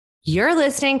You're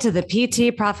listening to the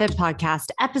PT Profit Podcast,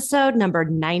 episode number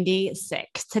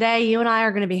 96. Today, you and I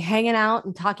are going to be hanging out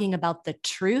and talking about the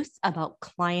truth about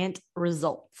client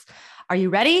results. Are you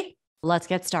ready? Let's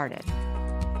get started.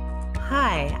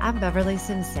 Hi, I'm Beverly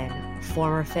Simpson,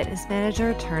 former fitness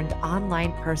manager turned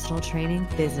online personal training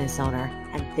business owner.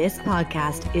 And this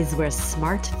podcast is where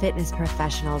smart fitness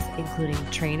professionals, including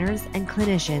trainers and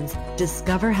clinicians,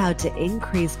 discover how to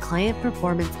increase client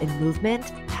performance in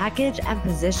movement, package and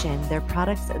position their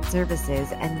products and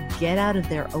services, and get out of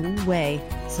their own way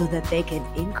so that they can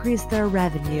increase their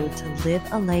revenue to live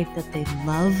a life that they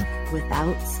love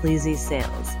without sleazy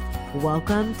sales.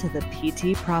 Welcome to the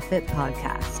PT Profit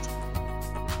Podcast.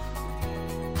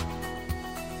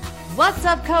 What's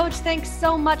up, coach? Thanks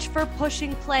so much for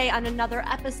pushing play on another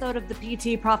episode of the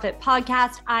PT Profit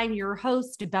Podcast. I'm your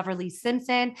host, Beverly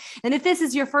Simpson. And if this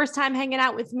is your first time hanging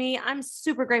out with me, I'm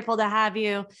super grateful to have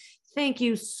you. Thank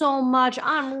you so much.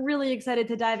 I'm really excited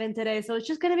to dive in today. So it's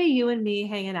just going to be you and me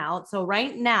hanging out. So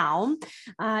right now,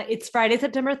 it's Friday,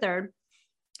 September 3rd.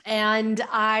 And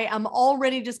I am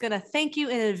already just going to thank you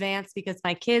in advance because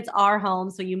my kids are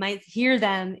home. So you might hear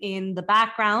them in the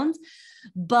background,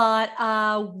 but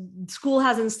school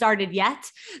hasn't started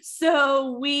yet.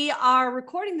 So we are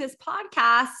recording this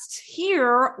podcast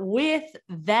here with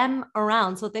them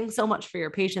around. So thanks so much for your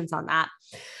patience on that.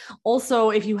 Also,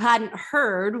 if you hadn't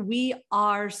heard, we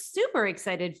are super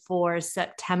excited for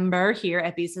September here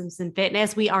at B Simpson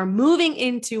Fitness. We are moving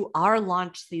into our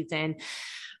launch season.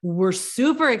 We're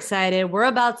super excited.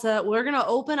 We're going to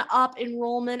open up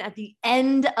enrollment at the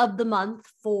end of the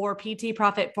month for PT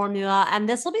Profit Formula. And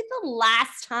this will be the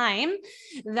last time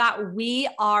that we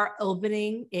are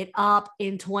opening it up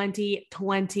in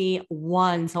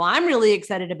 2021. So I'm really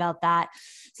excited about that.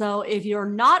 So if you're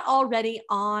not already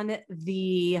on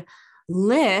the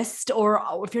list, or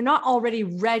if you're not already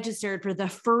registered for the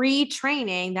free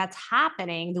training that's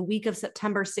happening the week of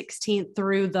September 16th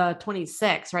through the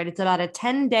 26th, right? It's about a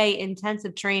 10-day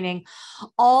intensive training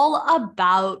all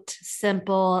about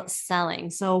simple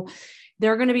selling. So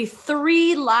there are going to be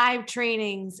 3 live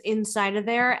trainings inside of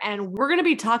there, and we're going to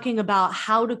be talking about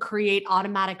how to create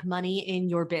automatic money in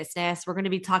your business. We're going to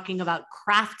be talking about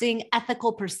crafting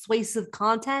ethical, persuasive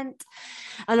content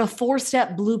and a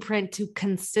 4-step blueprint to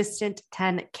consistent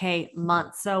 10K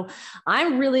months. So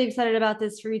I'm really excited about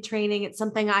this free training. It's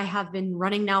something I have been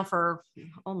running now for,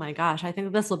 oh my gosh, I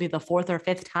think this will be the 4th or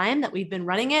 5th time that we've been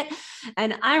running it.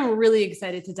 And I'm really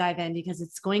excited to dive in because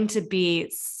it's going to be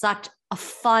such a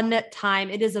fun time.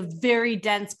 It is a very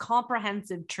dense,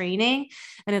 comprehensive training,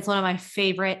 and it's one of my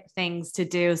favorite things to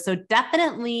do. So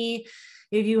definitely,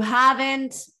 if you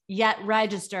haven't yet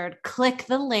registered, click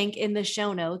the link in the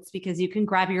show notes because you can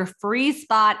grab your free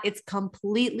spot. It's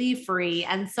completely free.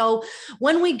 And so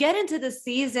when we get into the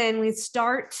season,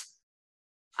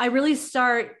 I really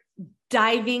start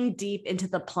diving deep into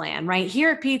the plan, right?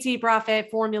 Here at PT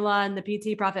Profit Formula and the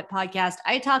PT Profit Podcast,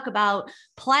 I talk about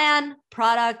plan,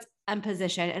 product, and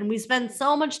position. And we spend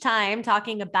so much time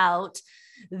talking about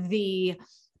the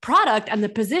product and the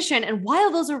position. And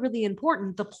while those are really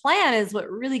important, the plan is what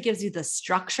really gives you the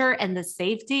structure and the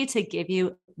safety to give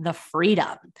you the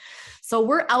freedom. So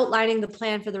we're outlining the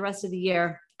plan for the rest of the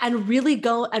year and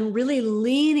really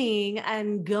leaning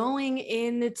and going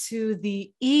into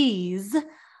the ease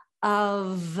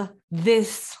of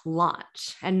this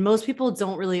launch. And most people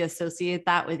don't really associate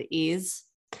that with ease,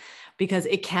 because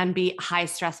it can be high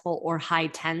stressful or high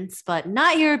tense, but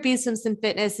not here at B Simpson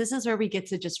Fitness. This is where we get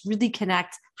to just really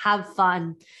connect, have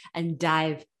fun, and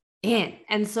dive in.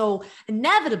 And so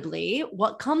inevitably,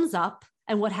 what comes up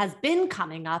and what has been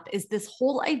coming up is this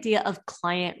whole idea of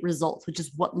client results, which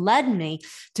is what led me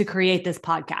to create this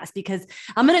podcast, because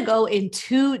I'm going to go in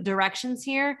 2 directions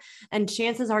here. And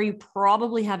chances are you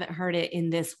probably haven't heard it in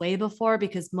this way before,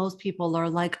 because most people are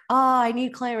like, oh, I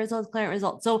need client results, client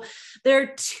results. So there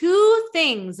are 2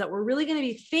 things that we're really going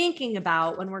to be thinking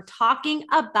about when we're talking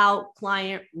about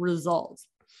client results,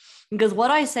 because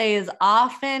what I say is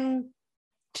often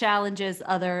challenges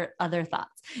other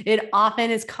thoughts. It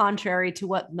often is contrary to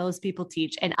what most people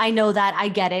teach. And I know that, I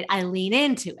get it. I lean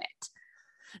into it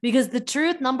because the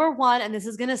truth, number one, and this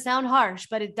is going to sound harsh,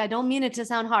 but I don't mean it to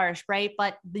sound harsh, right?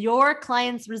 But your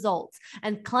client's results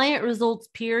and client results,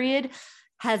 period,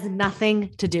 has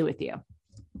nothing to do with you.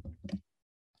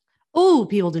 Oh,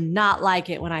 people do not like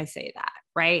it when I say that.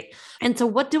 Right. And so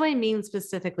what do I mean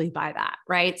specifically by that?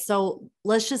 Right. So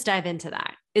let's just dive into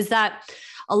that. Is that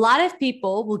a lot of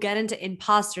people will get into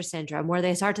imposter syndrome where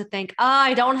they start to think, oh,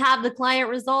 I don't have the client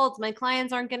results. My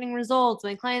clients aren't getting results.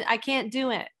 I can't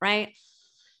do it. Right.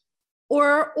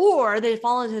 Or they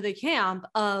fall into the camp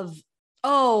of,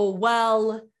 oh,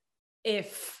 well,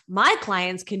 if my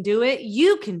clients can do it,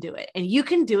 you can do it, and you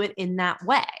can do it in that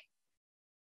way.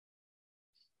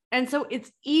 And so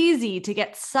it's easy to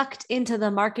get sucked into the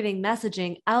marketing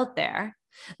messaging out there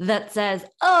that says,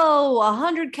 oh,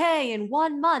 100K in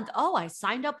 1 month. Oh, I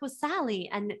signed up with Sally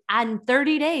and in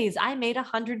 30 days, I made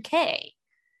 100K.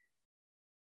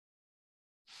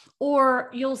 Or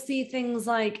you'll see things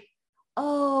like,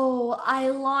 oh, I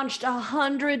launched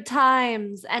 100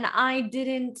 times and I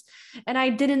didn't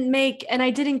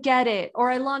get it.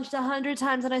 Or I launched 100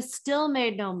 times and I still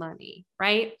made no money,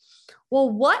 right? Well,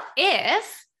 what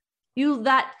if your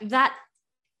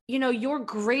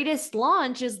greatest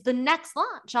launch is the next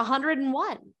launch,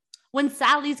 101, when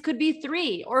Sally's could be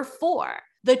 3 or 4.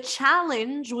 The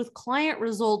challenge with client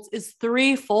results is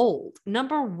threefold.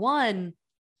 Number one,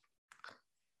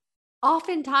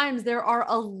 oftentimes there are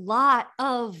a lot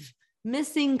of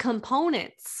missing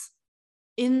components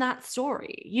in that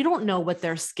story. You don't know what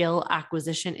their skill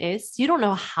acquisition is. You don't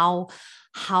know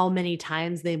how many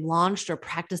times they've launched or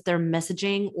practiced their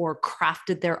messaging or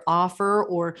crafted their offer,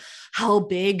 or how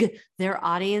big their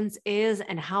audience is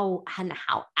and how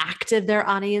active their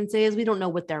audience is. We don't know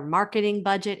what their marketing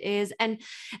budget is. And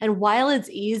while it's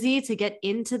easy to get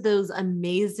into those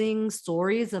amazing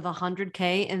stories of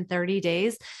 100K in 30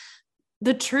 days,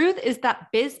 the truth is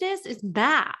that business is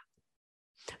math.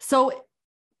 So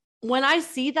when I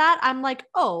see that, I'm like,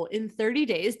 oh, in 30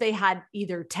 days, they had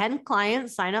either 10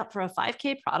 clients sign up for a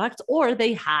 5K product, or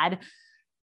they had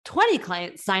 20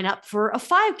 clients sign up for a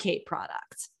 5K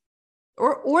product,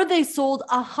 or they sold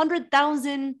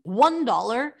 100,000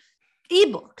 $1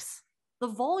 ebooks. The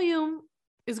volume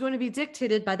is going to be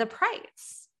dictated by the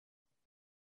price.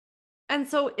 And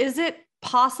so is it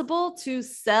possible to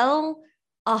sell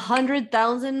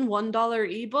 100,000 $1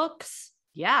 ebooks?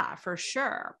 Yeah, for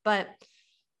sure. But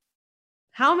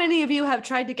how many of you have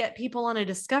tried to get people on a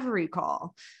discovery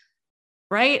call,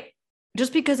 right?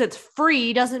 Just because it's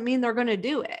free doesn't mean they're going to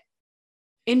do it.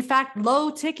 In fact, low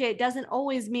ticket doesn't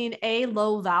always mean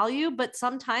low value, but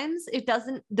sometimes it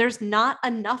doesn't. There's not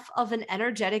enough of an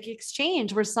energetic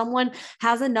exchange where someone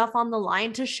has enough on the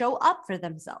line to show up for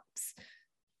themselves.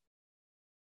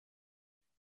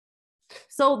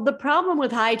 So the problem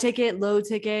with high ticket, low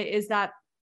ticket is that,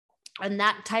 and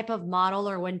that type of model,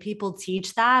 or when people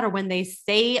teach that, or when they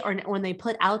say, or when they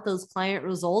put out those client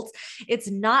results,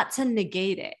 it's not to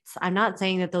negate it. I'm not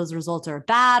saying that those results are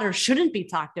bad or shouldn't be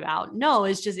talked about. No,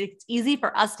 it's easy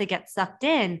for us to get sucked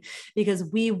in because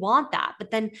we want that. But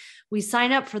then we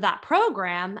sign up for that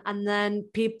program, and then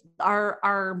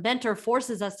our mentor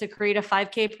forces us to create a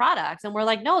 5K product. And we're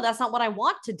like, no, that's not what I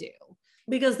want to do.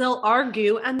 Because they'll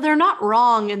argue, and they're not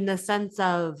wrong in the sense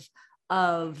of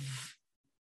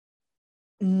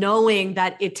knowing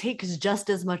that it takes just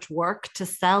as much work to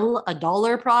sell a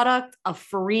 $1 product, a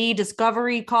free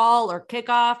discovery call or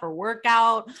kickoff or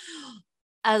workout,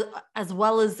 as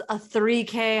well as a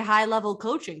 3K high-level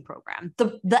coaching program.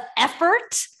 The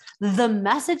effort, the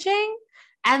messaging,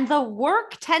 and the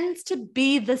work tends to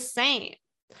be the same.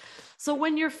 So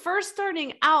when you're first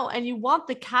starting out and you want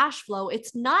the cash flow,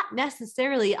 it's not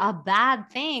necessarily a bad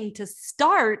thing to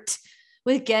start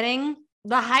with getting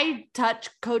the high touch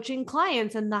coaching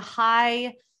clients and the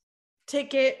high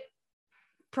ticket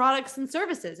products and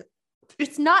services.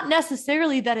 It's not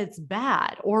necessarily that it's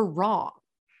bad or wrong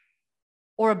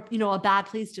or, a bad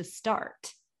place to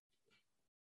start.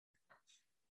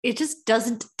 It just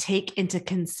doesn't take into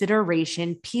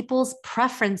consideration people's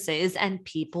preferences and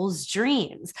people's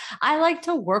dreams. I like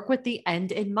to work with the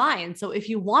end in mind. So if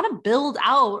you want to build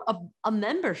out a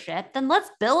membership, then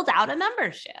let's build out a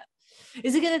membership.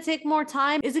 Is it going to take more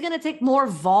time? Is it going to take more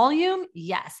volume?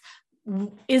 Yes.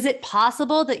 Is it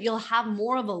possible that you'll have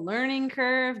more of a learning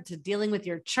curve to dealing with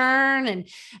your churn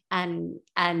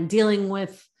and dealing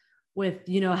with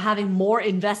having more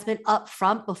investment up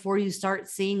front before you start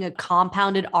seeing a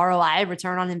compounded ROI,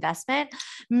 return on investment?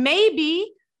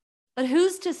 Maybe, but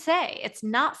who's to say? It's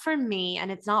not for me,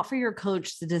 and it's not for your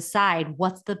coach to decide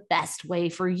what's the best way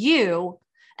for you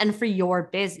and for your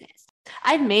business.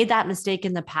 I've made that mistake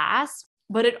in the past,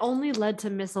 but it only led to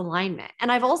misalignment.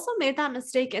 And I've also made that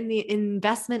mistake in the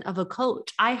investment of a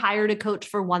coach. I hired a coach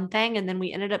for one thing, and then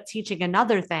we ended up teaching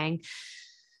another thing,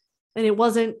 and it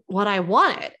wasn't what I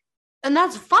wanted. And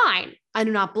that's fine. I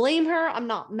do not blame her. I'm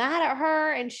not mad at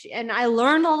her. And I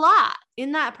learned a lot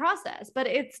in that process, but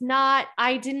it's not,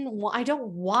 I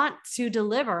don't want to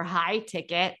deliver high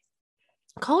ticket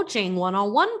coaching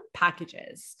one-on-one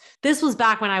packages. This was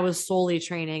back when I was solely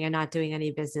training and not doing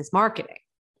any business marketing.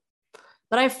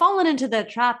 But I've fallen into that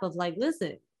trap of like,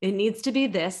 listen, it needs to be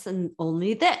this and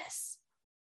only this.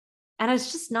 And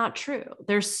it's just not true.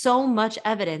 There's so much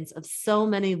evidence of so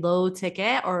many low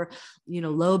ticket or,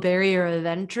 low barrier of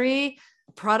entry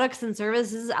products and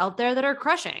services out there that are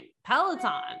crushing.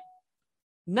 Peloton,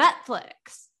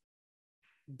 Netflix,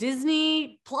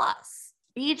 Disney Plus,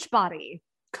 Beachbody,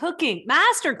 cooking,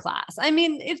 masterclass. I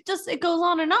mean, it goes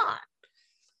on and on.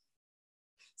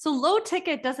 So low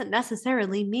ticket doesn't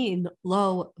necessarily mean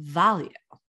low value,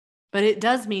 but it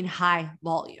does mean high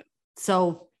volume.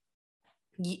 So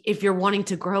if you're wanting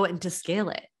to grow it and to scale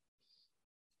it.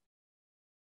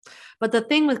 But the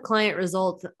thing with client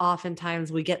results,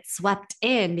 oftentimes we get swept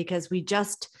in because we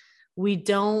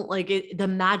don't like it, the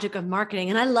magic of marketing.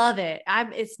 And I love it.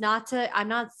 I'm not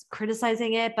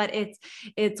criticizing it, but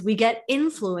we get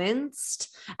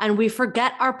influenced and we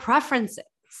forget our preferences.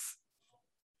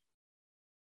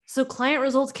 So client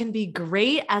results can be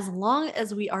great as long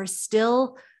as we are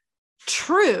still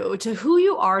true to who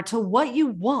you are, to what you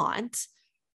want,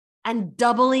 and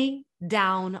doubling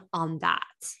down on that.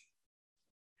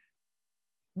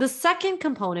 The second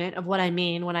component of what I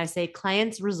mean when I say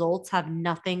clients' results have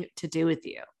nothing to do with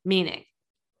you, meaning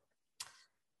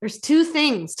there's two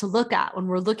things to look at when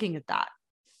we're looking at that.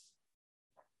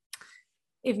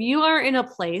 If you are in a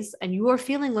place and you are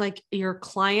feeling like your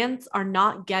clients are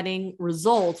not getting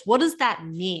results, what does that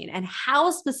mean? And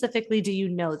how specifically do you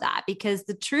know that? Because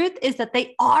the truth is that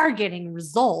they are getting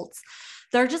results.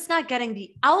 They're just not getting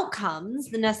the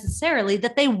outcomes necessarily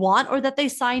that they want or that they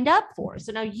signed up for.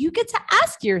 So now you get to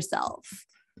ask yourself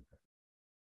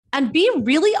and be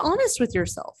really honest with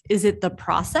yourself. Is it the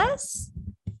process?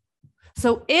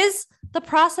 So is the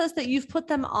process that you've put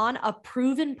them on a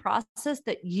proven process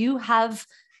that you're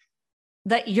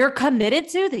committed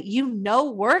to,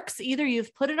 that works? Either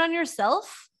you've put it on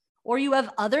yourself or you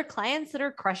have other clients that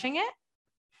are crushing it.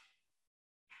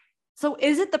 So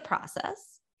is it the process?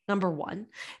 Number one.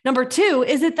 Number two,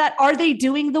 are they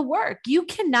doing the work? You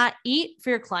cannot eat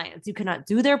for your clients. You cannot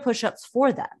do their push-ups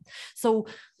for them. So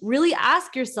really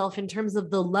ask yourself in terms of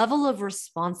the level of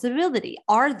responsibility.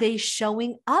 Are they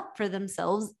showing up for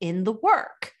themselves in the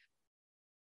work?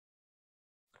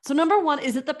 So number one,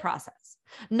 is it the process?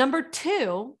 Number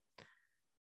two,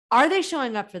 are they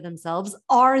showing up for themselves?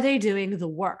 Are they doing the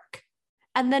work?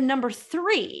 And then number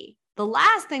three, the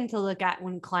last thing to look at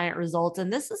when client results,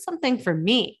 and this is something for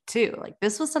me too, like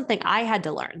this was something I had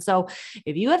to learn. So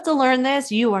if you have to learn this,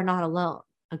 you are not alone.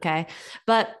 Okay.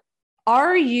 But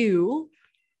are you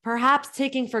perhaps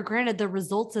taking for granted the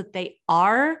results that they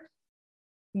are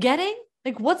getting?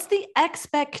 Like what's the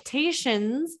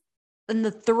expectations and the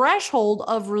threshold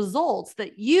of results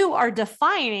that you are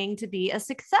defining to be a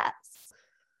success?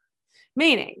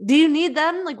 Meaning, do you need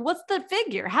them? Like, what's the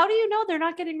figure? How do you know they're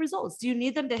not getting results? Do you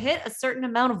need them to hit a certain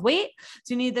amount of weight?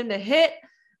 Do you need them to hit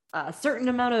a certain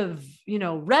amount of,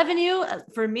 revenue?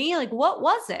 For me, like, what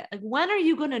was it? Like, when are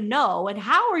you going to know? And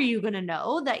how are you going to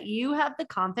know that you have the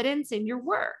confidence in your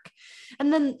work?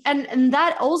 And then, and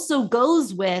that also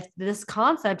goes with this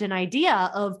concept and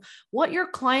idea of what your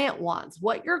client wants,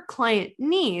 what your client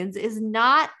needs is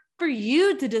not for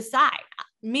you to decide.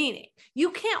 Meaning,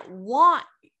 you can't want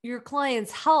your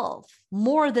client's health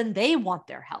more than they want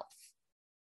their health.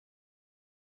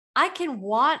 I can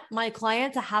want my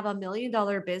client to have $1 million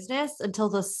business until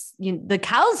the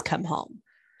cows come home.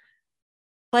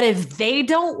 But if they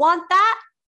don't want that,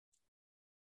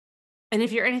 and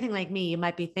if you're anything like me, you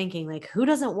might be thinking like, who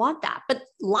doesn't want that? But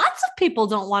lots of people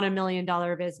don't want $1 million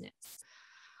business.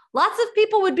 Lots of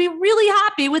people would be really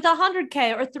happy with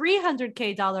 $100K or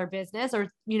 $300K business,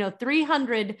 or,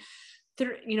 a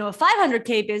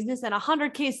 $500K business and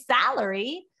 $100K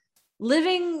salary,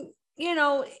 living,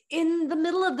 in the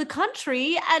middle of the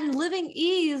country and living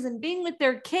ease and being with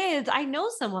their kids. I know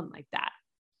someone like that.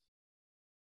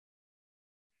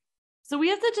 So we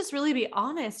have to just really be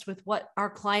honest with what our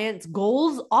clients'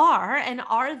 goals are, and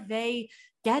are they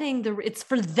getting it's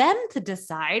for them to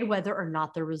decide whether or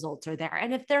not the results are there.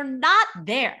 And if they're not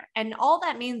there, and all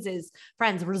that means is,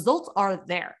 friends, results are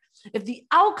there. If the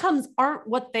outcomes aren't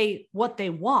what they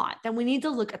want, then we need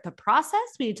to look at the process.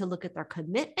 We need to look at their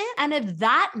commitment. And if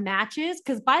that matches,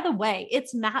 because by the way,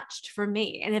 it's matched for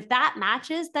me. And if that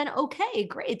matches, then okay,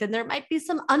 great. Then there might be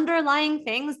some underlying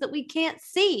things that we can't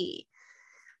see.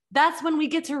 That's when we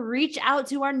get to reach out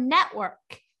to our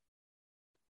network.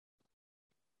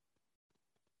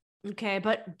 Okay,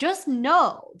 but just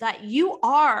know that you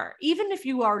are, even if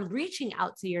you are reaching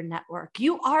out to your network,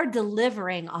 you are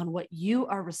delivering on what you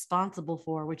are responsible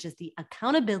for, which is the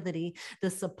accountability, the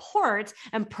support,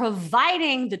 and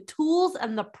providing the tools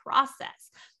and the process,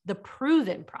 the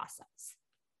proven process.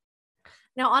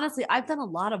 Now, honestly, I've done a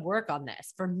lot of work on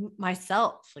this for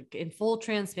myself, like in full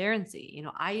transparency.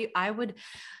 I would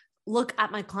look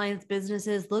at my clients'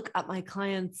 businesses, look at my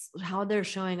clients, how they're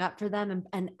showing up for them,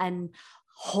 and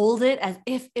hold it as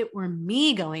if it were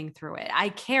me going through it. I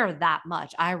care that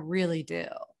much. I really do.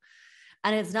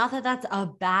 And it's not that that's a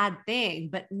bad thing,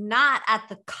 but not at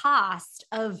the cost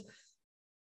of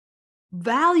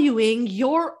valuing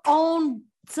your own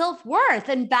self-worth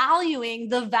and valuing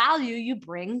the value you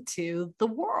bring to the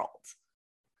world.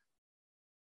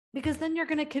 Because then you're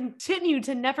going to continue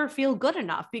to never feel good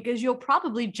enough, because you'll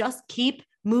probably just keep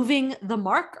moving the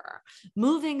marker,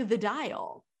 moving the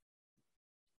dial.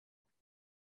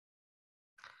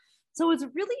 So it's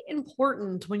really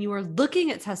important when you are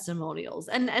looking at testimonials,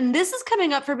 and this is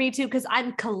coming up for me too, because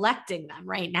I'm collecting them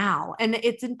right now. And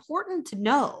it's important to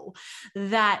know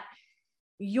that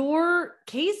your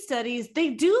case studies,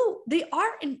 they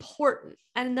are important,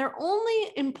 and they're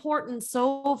only important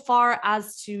so far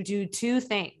as to do two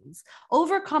things: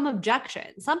 overcome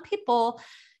objection. Some people,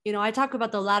 I talk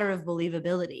about the ladder of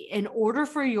believability. In order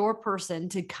for your person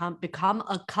to become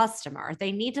a customer,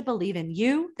 they need to believe in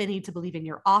you. They need to believe in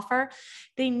your offer.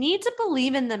 They need to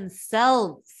believe in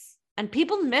themselves. And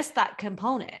people miss that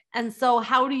component. And so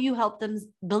how do you help them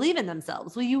believe in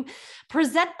themselves? Well, you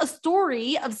present a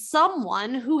story of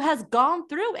someone who has gone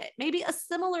through it, maybe a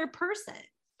similar person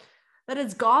that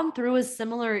has gone through a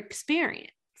similar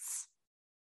experience.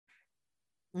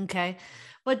 Okay.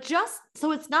 But just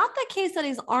so it's not that case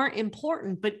studies aren't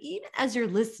important, but even as you're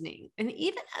listening and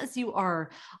even as you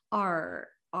are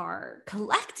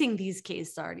collecting these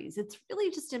case studies, it's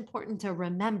really just important to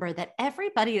remember that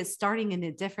everybody is starting in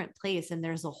a different place. And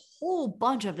there's a whole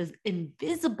bunch of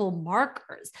invisible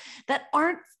markers that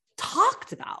aren't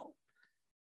talked about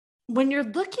when you're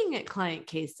looking at client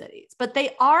case studies, but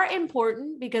they are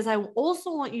important because I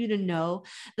also want you to know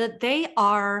that they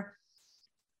are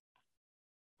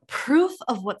proof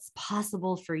of what's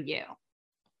possible for you.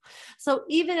 So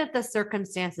even if the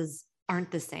circumstances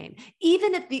aren't the same,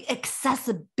 even if the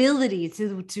accessibility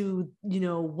to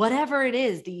whatever it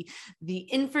is, the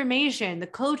information, the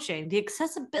coaching, the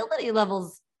accessibility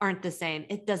levels aren't the same,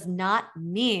 it does not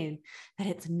mean that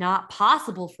it's not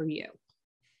possible for you.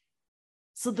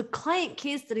 So the client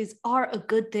case studies are a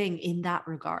good thing in that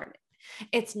regard.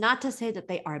 It's not to say that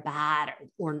they are bad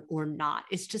or not.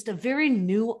 It's just a very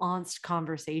nuanced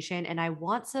conversation. And I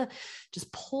want to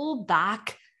just pull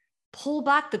back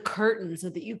the curtain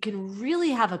so that you can really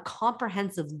have a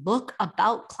comprehensive look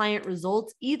about client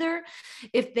results, either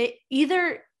if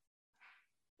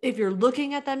you're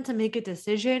looking at them to make a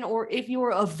decision, or if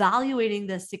you're evaluating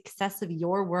the success of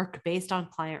your work based on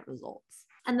client results.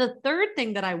 And the third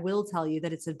thing that I will tell you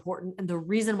that it's important, and the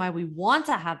reason why we want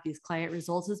to have these client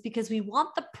results, is because we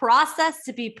want the process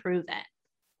to be proven.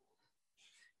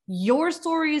 Your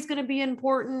story is going to be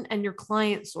important and your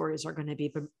client stories are going to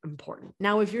be important.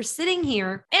 Now, if you're sitting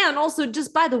here, and also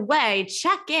just by the way,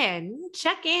 check in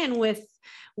with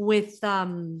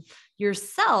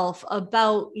yourself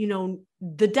about,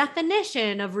 the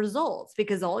definition of results,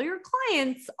 because all your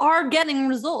clients are getting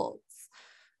results,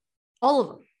 all of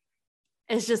them.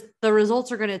 It's just the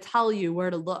results are going to tell you where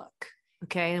to look.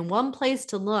 Okay. And one place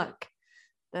to look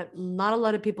that not a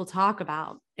lot of people talk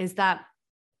about is that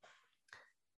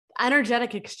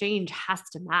energetic exchange has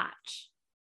to match.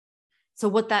 So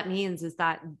what that means is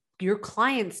that your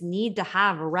clients need to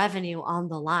have revenue on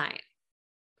the line.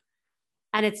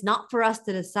 And it's not for us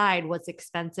to decide what's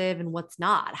expensive and what's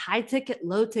not. High ticket,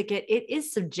 low ticket, it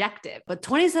is subjective, but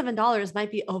 $27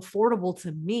 might be affordable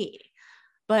to me,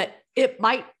 but it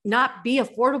might not be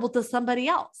affordable to somebody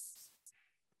else.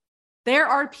 There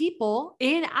are people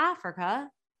in Africa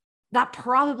that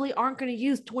probably aren't going to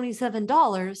use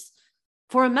 $27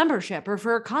 for a membership or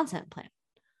for a content plan.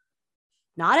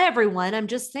 Not everyone, I'm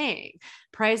just saying,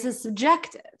 price is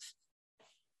subjective.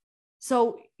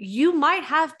 So you might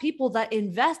have people that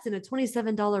invest in a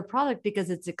 $27 product because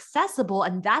it's accessible,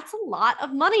 and that's a lot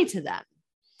of money to them.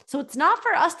 So it's not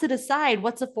for us to decide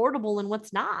what's affordable and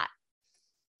what's not.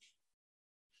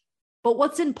 But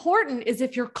what's important is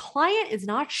if your client is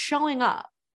not showing up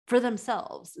for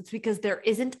themselves, it's because there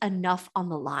isn't enough on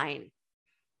the line,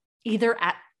 either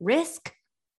at risk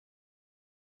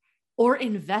or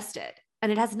invested.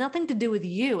 And it has nothing to do with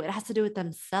you. It has to do with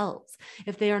themselves.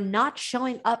 If they are not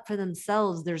showing up for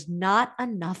themselves, there's not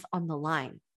enough on the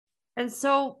line. And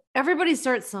so everybody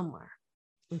starts somewhere.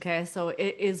 Okay. So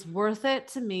it is worth it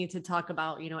to me to talk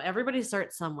about, everybody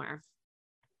starts somewhere.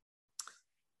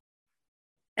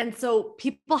 And so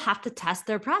people have to test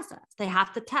their process. They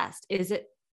have to test. Is it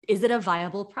a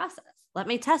viable process? Let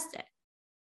me test it.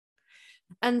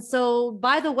 And so,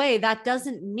 by the way, that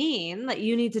doesn't mean that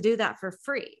you need to do that for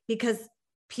free, because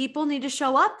people need to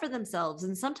show up for themselves.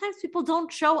 And sometimes people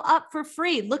don't show up for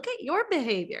free. Look at your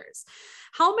behaviors.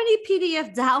 How many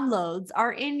PDF downloads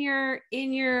are in your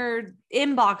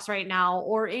inbox right now,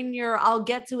 or in your I'll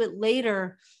get to it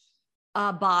later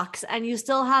box, and you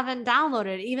still haven't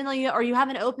downloaded, even though you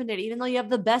haven't opened it, even though you have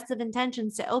the best of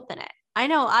intentions to open it? I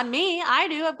know I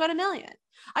do. I've got a million.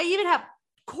 I even have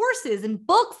courses and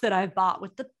books that I've bought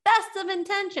with the best of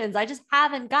intentions. I just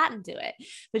haven't gotten to it.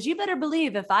 But you better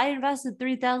believe if I invested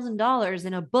 $3,000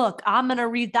 in a book, I'm going to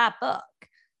read that book.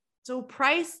 So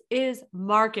price is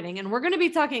marketing. And we're going to be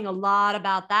talking a lot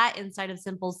about that inside of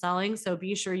Simple Selling. So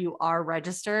be sure you are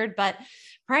registered, but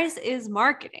price is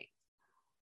marketing.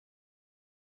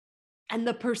 And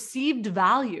the perceived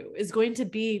value is going to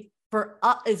be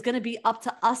up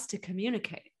to us to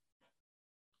communicate.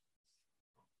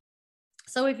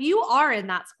 So if you are in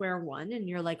that square one and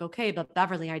you're like, okay, but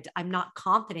Beverly, I'm not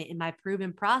confident in my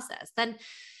proven process, then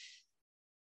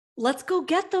let's go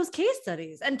get those case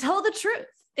studies and tell the truth.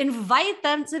 Invite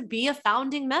them to be a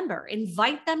founding member.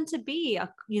 Invite them to be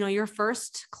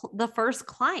the first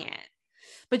client.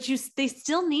 But they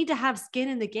still need to have skin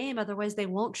in the game. Otherwise they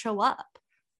won't show up.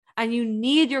 And you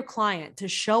need your client to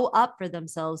show up for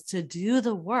themselves, to do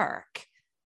the work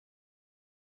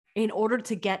in order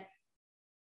to get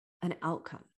an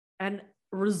outcome. And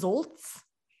results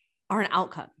are an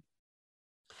outcome.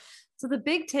 So the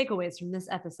big takeaways from this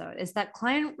episode is that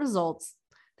client results,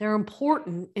 they're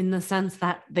important in the sense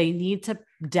that they need to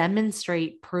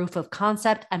demonstrate proof of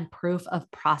concept and proof of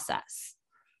process.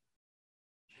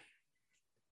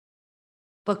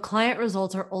 But client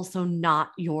results are also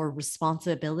not your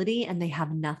responsibility, and they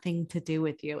have nothing to do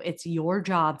with you. It's your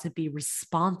job to be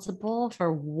responsible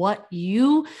for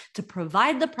to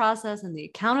provide the process and the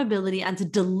accountability and to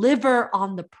deliver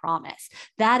on the promise.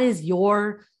 That is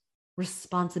your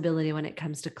responsibility when it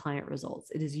comes to client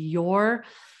results. It is your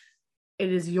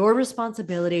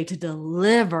responsibility to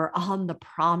deliver on the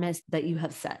promise that you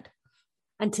have said.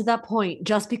 And to that point,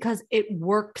 just because it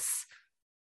works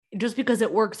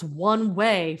one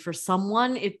way for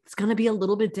someone, it's going to be a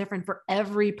little bit different for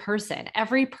every person.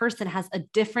 Every person has a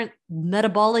different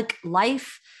metabolic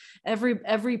life.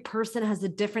 Every person has a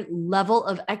different level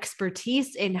of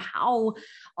expertise in how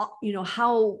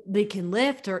they can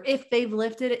lift, or if they've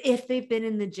lifted, if they've been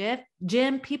in the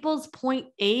gym. People's point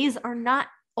A's are not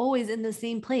always in the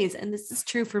same place. And this is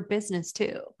true for business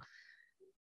too.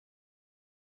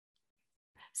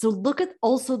 So look at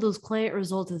also those client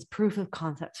results as proof of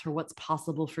concepts for what's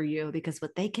possible for you, because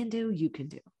what they can do, you can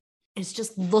do. It's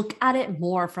just look at it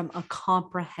more from a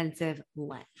comprehensive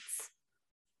lens.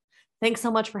 Thanks so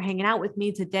much for hanging out with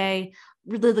me today.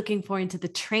 Really looking forward to the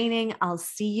training. I'll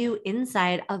see you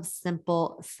inside of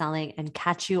Simple Selling and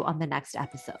catch you on the next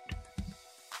episode.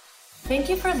 Thank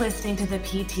you for listening to the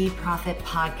PT Profit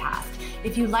Podcast.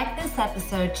 If you like this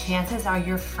episode, chances are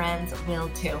your friends will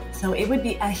too. So it would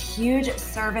be a huge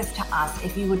service to us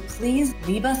if you would please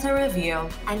leave us a review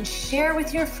and share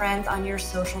with your friends on your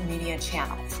social media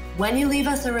channels. When you leave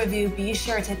us a review, be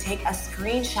sure to take a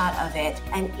screenshot of it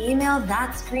and email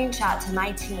that screenshot to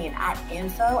my team at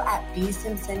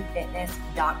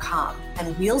info@bsimpsonfitness.com.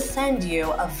 And we'll send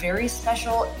you a very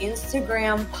special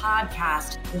Instagram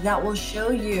podcast that will show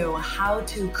you how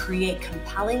to create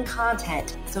compelling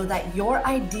content so that your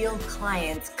ideal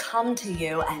clients come to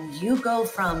you and you go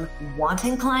from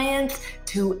wanting clients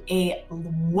to a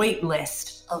wait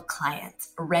list of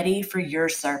clients ready for your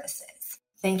services.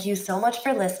 Thank you so much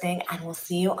for listening, and we'll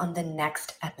see you on the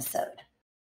next episode.